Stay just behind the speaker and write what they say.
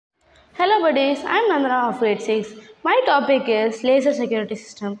Hello buddies, I am Nandana of grade 6. My topic is laser security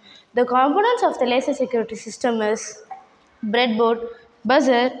system. The components of the laser security system is breadboard,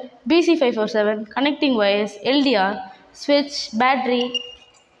 buzzer, BC547, connecting wires, LDR, switch, battery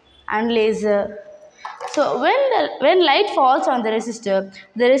and laser. So when light falls on the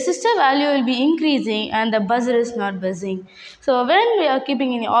resistor value will be increasing and the buzzer is not buzzing. So when we are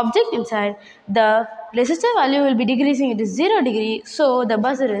keeping any object inside, the resistor value will be decreasing. It is 0 degree, so the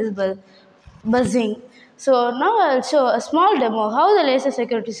buzzer is buzzing. So now I'll show a small demo how the laser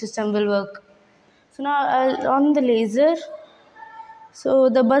security system will work. So now I'll on the laser. So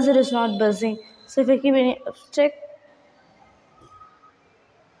the buzzer is not buzzing. So if I keep any check.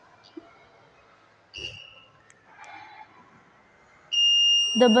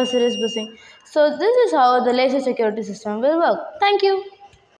 The buzzer is buzzing. So this is how the laser security system will work. Thank you.